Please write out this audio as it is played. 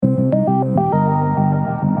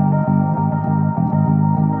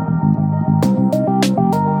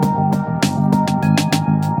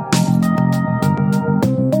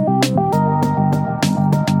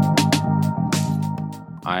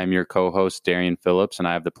I am your co-host, Darian Phillips, and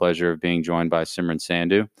I have the pleasure of being joined by Simran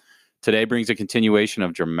Sandhu. Today brings a continuation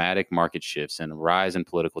of dramatic market shifts and a rise in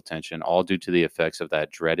political tension, all due to the effects of that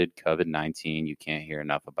dreaded COVID-19 you can't hear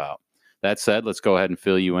enough about. That said, let's go ahead and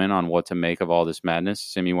fill you in on what to make of all this madness.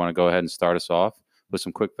 Sim, you want to go ahead and start us off with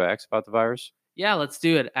some quick facts about the virus? Yeah, let's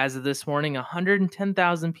do it. As of this morning,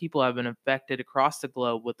 110,000 people have been infected across the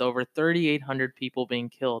globe, with over 3,800 people being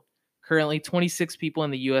killed. Currently, 26 people in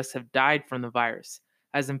the U.S. have died from the virus.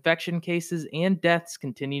 As infection cases and deaths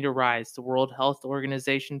continue to rise, the World Health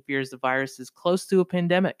Organization fears the virus is close to a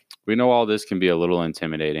pandemic. We know all this can be a little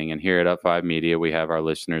intimidating, and here at Up5 Media, we have our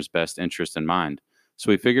listeners' best interest in mind. So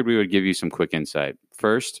we figured we would give you some quick insight.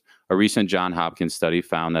 First, a recent Johns Hopkins study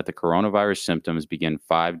found that the coronavirus symptoms begin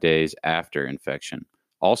 5 days after infection.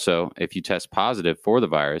 Also, if you test positive for the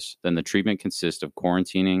virus, then the treatment consists of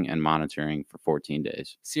quarantining and monitoring for 14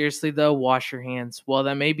 days. Seriously, though, wash your hands. Well,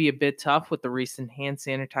 that may be a bit tough with the recent hand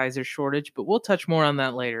sanitizer shortage, but we'll touch more on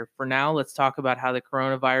that later. For now, let's talk about how the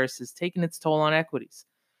coronavirus has taken its toll on equities.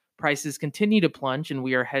 Prices continue to plunge, and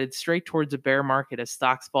we are headed straight towards a bear market as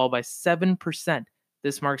stocks fall by 7%.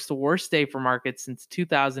 This marks the worst day for markets since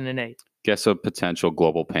 2008. Guess a potential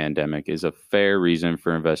global pandemic is a fair reason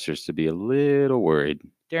for investors to be a little worried.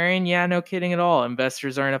 Darian, yeah, no kidding at all.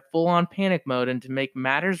 Investors are in a full-on panic mode, and to make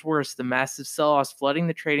matters worse, the massive sell-offs flooding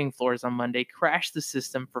the trading floors on Monday crashed the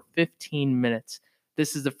system for 15 minutes.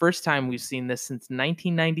 This is the first time we've seen this since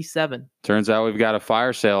 1997. Turns out we've got a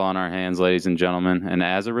fire sale on our hands, ladies and gentlemen, and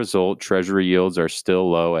as a result, Treasury yields are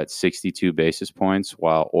still low at 62 basis points,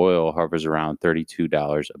 while oil hovers around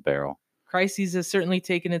 $32 a barrel. Crises has certainly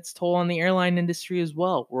taken its toll on the airline industry as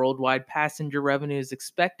well. Worldwide passenger revenue is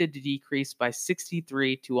expected to decrease by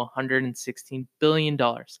 $63 to $116 billion,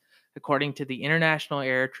 according to the International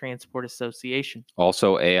Air Transport Association.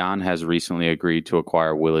 Also, Aon has recently agreed to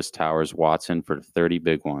acquire Willis Towers Watson for 30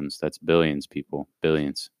 big ones. That's billions, people.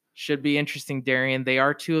 Billions. Should be interesting, Darian. They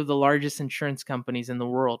are two of the largest insurance companies in the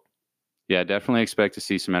world. Yeah, definitely expect to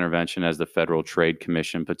see some intervention as the Federal Trade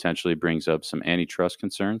Commission potentially brings up some antitrust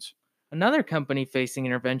concerns. Another company facing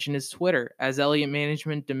intervention is Twitter, as Elliott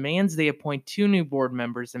Management demands they appoint 2 new board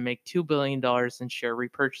members and make $2 billion in share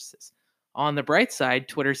repurchases. On the bright side,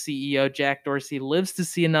 Twitter CEO Jack Dorsey lives to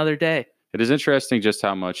see another day. It is interesting just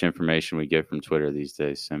how much information we get from Twitter these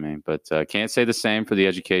days, Simi, but can't say the same for the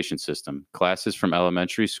education system. Classes from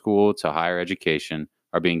elementary school to higher education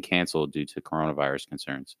are being canceled due to coronavirus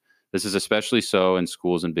concerns. This is especially so in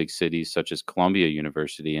schools in big cities such as Columbia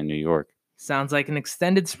University in New York. Sounds like an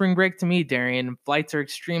extended spring break to me, Darian, and flights are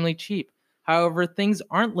extremely cheap. However, things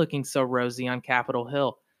aren't looking so rosy on Capitol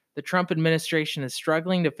Hill. The Trump administration is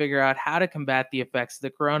struggling to figure out how to combat the effects of the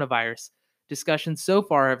coronavirus. Discussions so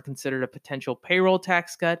far have considered a potential payroll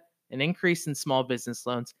tax cut, an increase in small business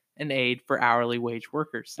loans, and aid for hourly wage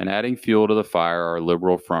workers. And adding fuel to the fire are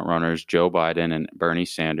liberal frontrunners Joe Biden and Bernie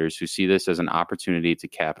Sanders, who see this as an opportunity to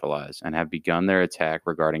capitalize and have begun their attack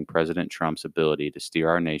regarding President Trump's ability to steer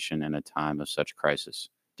our nation in a time of such crisis.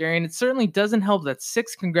 Darian, it certainly doesn't help that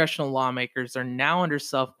 6 congressional lawmakers are now under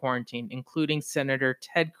self-quarantine, including Senator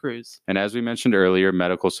Ted Cruz. And as we mentioned earlier,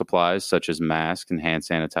 medical supplies such as masks and hand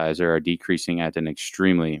sanitizer are decreasing at an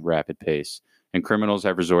extremely rapid pace, and criminals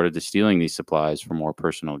have resorted to stealing these supplies for more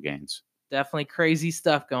personal gains. Definitely crazy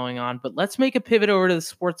stuff going on, but let's make a pivot over to the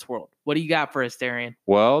sports world. What do you got for us, Darian?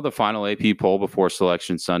 Well, the final AP poll before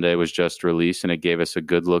Selection Sunday was just released, and it gave us a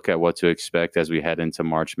good look at what to expect as we head into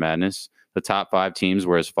March Madness. The top 5 teams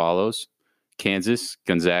were as follows: Kansas,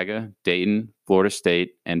 Gonzaga, Dayton, Florida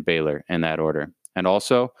State, and Baylor, in that order. And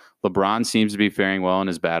also, LeBron seems to be faring well in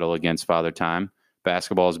his battle against Father Time.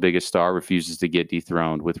 Basketball's biggest star refuses to get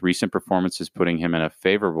dethroned, with recent performances putting him in a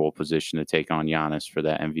favorable position to take on Giannis for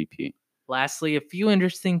that MVP. Lastly, a few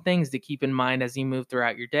interesting things to keep in mind as you move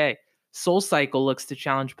throughout your day. SoulCycle looks to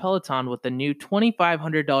challenge Peloton with the new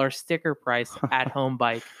 $2,500 sticker price at-home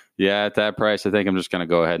bike. Yeah, at that price, I think I'm just going to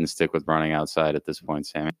go ahead and stick with running outside at this point,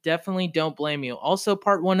 Sammy. Definitely don't blame you. Also,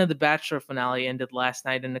 part 1 of the Bachelor finale ended last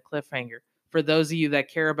night in a cliffhanger. For those of you that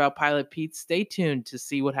care about Pilot Pete, stay tuned to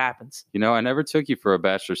see what happens. You know, I never took you for a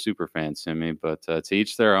Bachelor superfan, Simmy, but to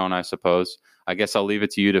each their own, I suppose. I guess I'll leave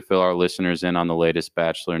it to you to fill our listeners in on the latest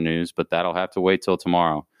Bachelor news, but that'll have to wait till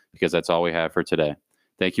tomorrow because that's all we have for today.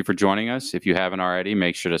 Thank you for joining us. If you haven't already,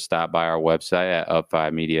 make sure to stop by our website at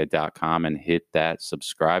up5media.com and hit that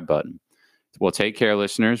subscribe button. Well, take care,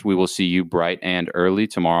 listeners. We will see you bright and early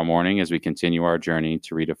tomorrow morning as we continue our journey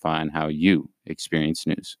to redefine how you experience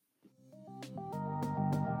news.